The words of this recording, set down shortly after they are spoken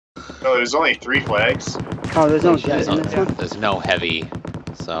No, there's only 3 flags. Oh, there's no jet in this one? There's no heavy,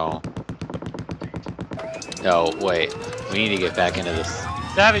 so... Oh, wait. We need to get back into this.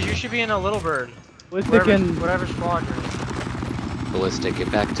 Savage, you should be in a Little Bird. Whatever squadron. Ballistic,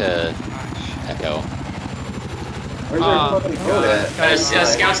 get back to Echo. Where's our fucking boat at?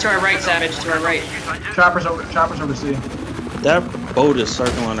 Scouts to our right, Savage, to our right. Choppers over C. That boat is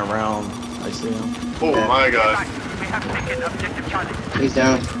circling around. I see him. Oh my god. He's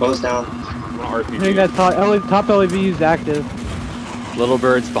down. Boat's down. I think that top LEV is active. Little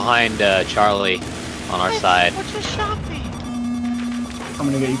Bird's behind Charlie on our side. What's your shopping? I'm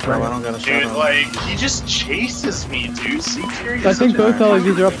gonna get you, Bro, I don't got a shot. Dude, like, he just chases me, dude. C-tier, I think both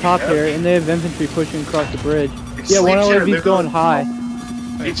LEVs are up top here, and they have infantry pushing across the bridge. Yeah, one LEV's going high.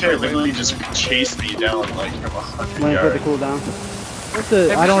 C-tier literally just chased me down, like, from 100 Waiting for the yards. cooldown. What's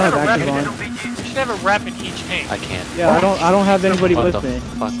the? I don't have active on. You should have a rep in each tank. I can't. Yeah, I don't have anybody What with the me.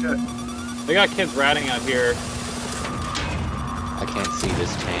 fuck? They got kids ratting out here. I can't see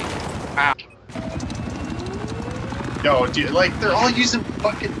this tank. Yo, dude, like, they're all using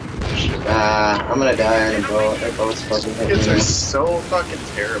fucking... I'm gonna die on a boat. That boat's fucking hitting Kids me. are so fucking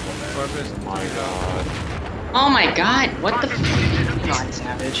terrible, man. Oh my god. Oh my god, what the f- God,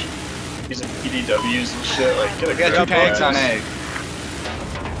 Savage. Using PDWs and shit, like, get a Get grip, two tanks guys. on A.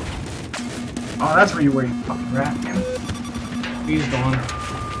 Oh, that's where you were, you fucking rat. He's gone.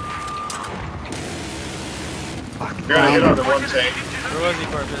 You're gonna hit on the one tank. Where was he,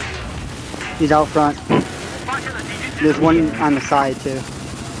 Corpus? He's out front. There's one on the side too.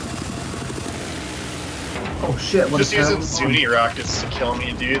 Oh shit, what Just is using that? Zuni rockets to kill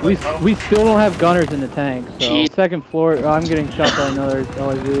me, dude. We Like, oh, we still don't have gunners in the tank. So Jeez. second floor. I'm getting shot by another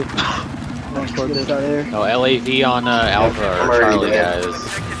LEV. Get us out of there. Oh, LAV on Alpha I'm or already Charlie, dead. guys.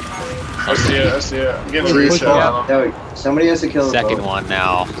 I see it, I see it. I'm getting a Please, rear shot on him. no, somebody has to kill the Second boat. one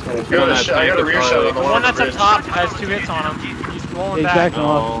now. It's gonna I kill got him. I got a rear shot on the The one one on the that's up bridge. top has 2 hits on him. He's rolling back. Exactly.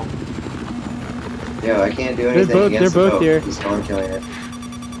 Oh. Yo, I can't do anything both- against they're the both boat. here. He's spawn killing it.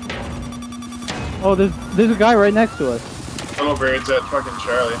 Oh, there's a guy right next to us. Little Bird's at fucking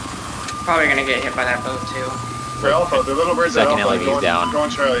Charlie. Probably gonna get hit by that boat too. For Alpha, the Little Bird's at Second Alpha. LAV's down. Going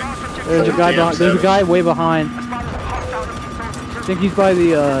Charlie. There's a guy behind. There's a guy way behind. I think he's by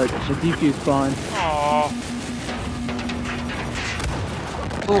the defuse spawn. Aww.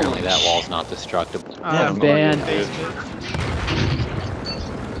 Apparently that wall's not destructible. Yeah, banned.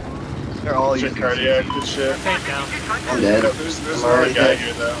 They're all Shit, cardiac, good shit. Tank down. I'm dead. There's I'm another already guy dead.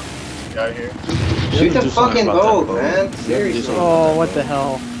 here, though. Guy here. Shoot the Do something fucking about that boat, boat. man. Do Seriously. something. Oh, what the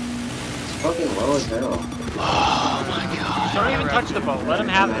hell? It's fucking low as hell. Oh my god. Don't even touch the boat. Let him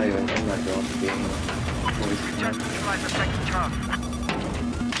have I'm it. not going to be anymore.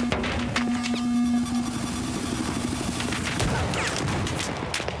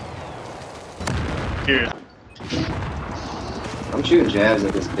 Here. I'm shooting jabs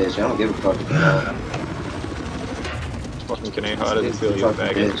at this bitch. I don't give a fuck about Fucking Canadian, how does it this feel you fucking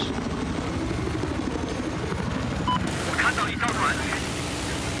baggage? bitch.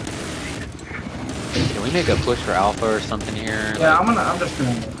 Can we make a push for Alpha or something here? Yeah, I'm just doing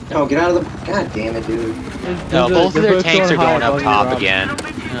it. Oh, get out of the. God damn it, dude. No, both of their tanks are going up top Rob. again.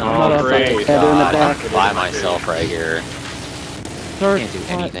 not Oh, up great. top. Header in the God, back. I'm by myself right here. Sir, Can't do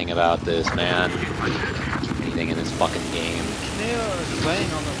anything about this, man. Anything in this fucking game. Snail is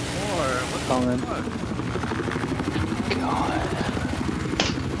laying on the floor. What Coming. God.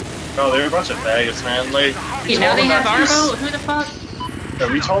 Oh, they're a bunch of faggots, man. Like, Hey, now they have our boat? Who the fuck?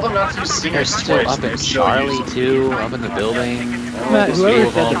 we told them not to use They're singers still twice. up They're in still Charlie using- too, up in the building. Matt, Two whoever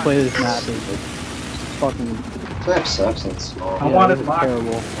of said to them. play this map is fucking This map sucks and small. I yeah, wanted this is locked.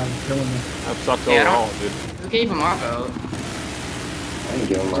 terrible. I'm killing me. That sucks Yeah, I don't- overall, dude. Who gave him our boat? I didn't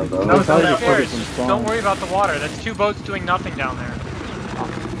give him my boat. No, it's not Probably that just focus far. on spawn. Don't worry about the water. That's 2 boats doing nothing down there.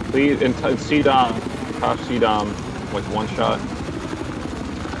 Please, in C-Dom, top C-Dom, like one shot.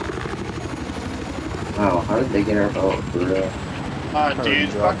 Wow, how did they get our boat? For real? Ah, dude,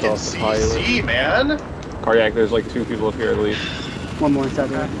 dropped fucking off the pilot. CC, man. Cardiac, there's like 2 people up here at least. One more inside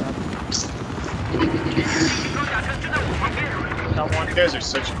there. That one. You guys are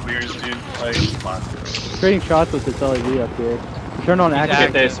such queers, dude. Like, come on. Trading shots with this LED up here. Turn on active. Look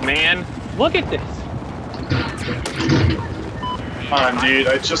at this, man. Look at this. Come on, dude.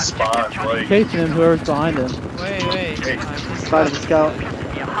 I just spawned. Like, Chasing him, whoever's behind him. Wait. Hey. Side of the scout.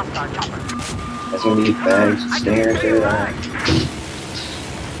 That's gonna be bags, stinger, shit. yeah,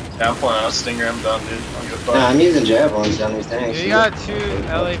 I'm pulling out a stinger. I'm done, dude. I'm good. Nah, I'm using javelins on these tanks. You got 2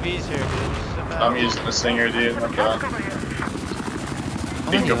 LAVs here, dude. Sit back. I'm using the stinger, dude. I'm done. How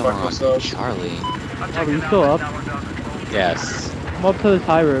Think many go of them fuck are on myself. Charlie? Oh, are you still up? Yes. Come up to this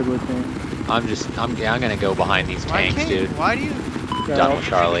high road with me. I'm gonna go behind these tanks, dude. Why do you? Done with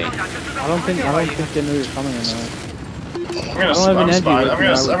Charlie. I don't think they know you're coming or not. I'm gonna don't have an spawn. engine I'm with me,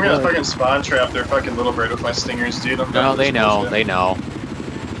 I would gonna play. fucking spawn trap their fucking little bird with my stingers, dude. I'm No, done they with this know. bullshit. They know.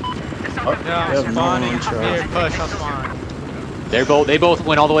 No, have no spawning. intro. Here, push. I'll spawn. They both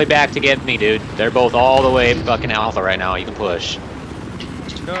went all the way back to get me, dude. They're both all the way fucking alpha right now. You can push.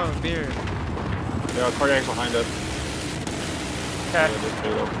 Go, beer. Yeah, cardiac's behind us. Okay.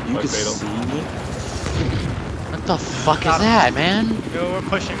 You can see me. What the fuck is that, man? Yo, we're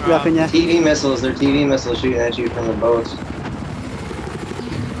pushing. Dropping ya. TV missiles, they're TV missiles shooting at you from the boats. Oh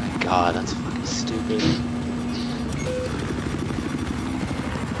my god, that's fucking stupid.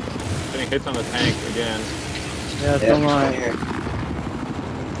 Getting hits on the tank again. Yeah, so am right I. here.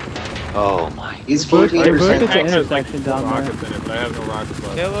 Oh my. He's They both 14%. at the Tank has like intersection 4 down there. rockets in it, but I have no rockets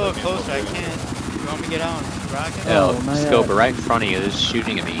left. Get a little so I closer. I help you. can't. You want me to get out? Rocket? Hell, Oh, not scope yet. it right in front of you. It's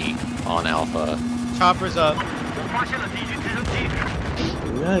shooting at me on alpha. Chopper's up.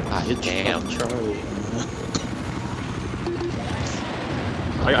 Yeah, God damn. Charlie.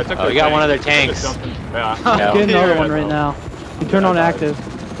 I took Oh, their we got tank. one of their I took tanks. something. Yeah. Yeah. Get another Yeah, one right now. You turn on active.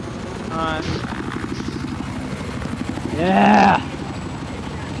 Yeah!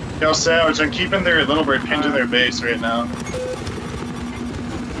 Yo, Savage, I'm keeping their little bird pinned to their base right now.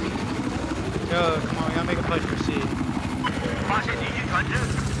 Yo, come on. We gotta make a push for C.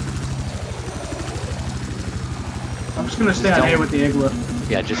 I'm just gonna stay on A with the igloo.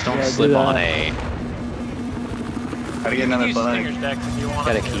 Yeah, just don't Yeah, do slip on that. A. Gotta get another Use bug. Stinger's decks if you want.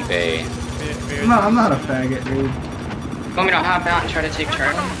 Gotta keep A. I'm not a faggot, dude. Want me to hop out and try to take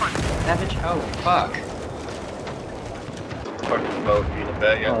Charlie? Savage? Oh, fuck. Fucking boat, being a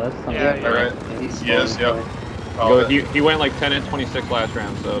bet, Oh, yeah. that's something. Yeah, Alright. He's Yes, spawned. yep. Yo, he went like 10 and 26 last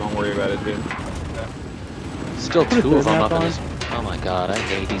round, so don't worry about it, dude. Still Put a two of them third up in map this. Oh my god, I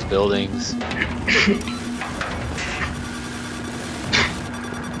hate these buildings.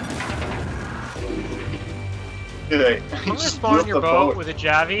 Hey, I'm gonna spawn in your boat with a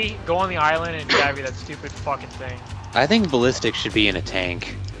Javi, go on the island and Javi that stupid fucking thing. I think ballistic should be in a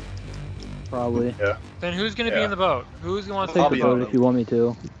tank. Probably. Then who's gonna be Yeah. in the boat? Who's gonna I'll take take the the boat? boat if you want me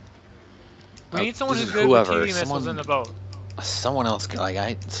to. We need someone This who's is good whoever, with TV missiles someone- in the boat. Someone else, like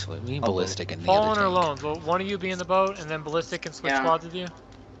we need ballistic in the Fallen other or tank. Loans? Will one of you be in the boat and then Ballistic can switch Yeah. squads with you?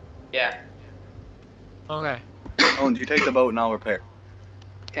 Yeah. Okay. Oh, and you take the boat and I'll repair.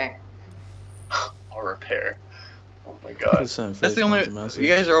 Okay. I'll repair. Oh my god. That's the only. You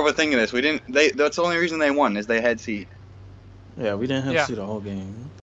guys are overthinking this. We didn't. That's the only reason they won is they had seed. Yeah, we didn't have Yeah. to see the whole game.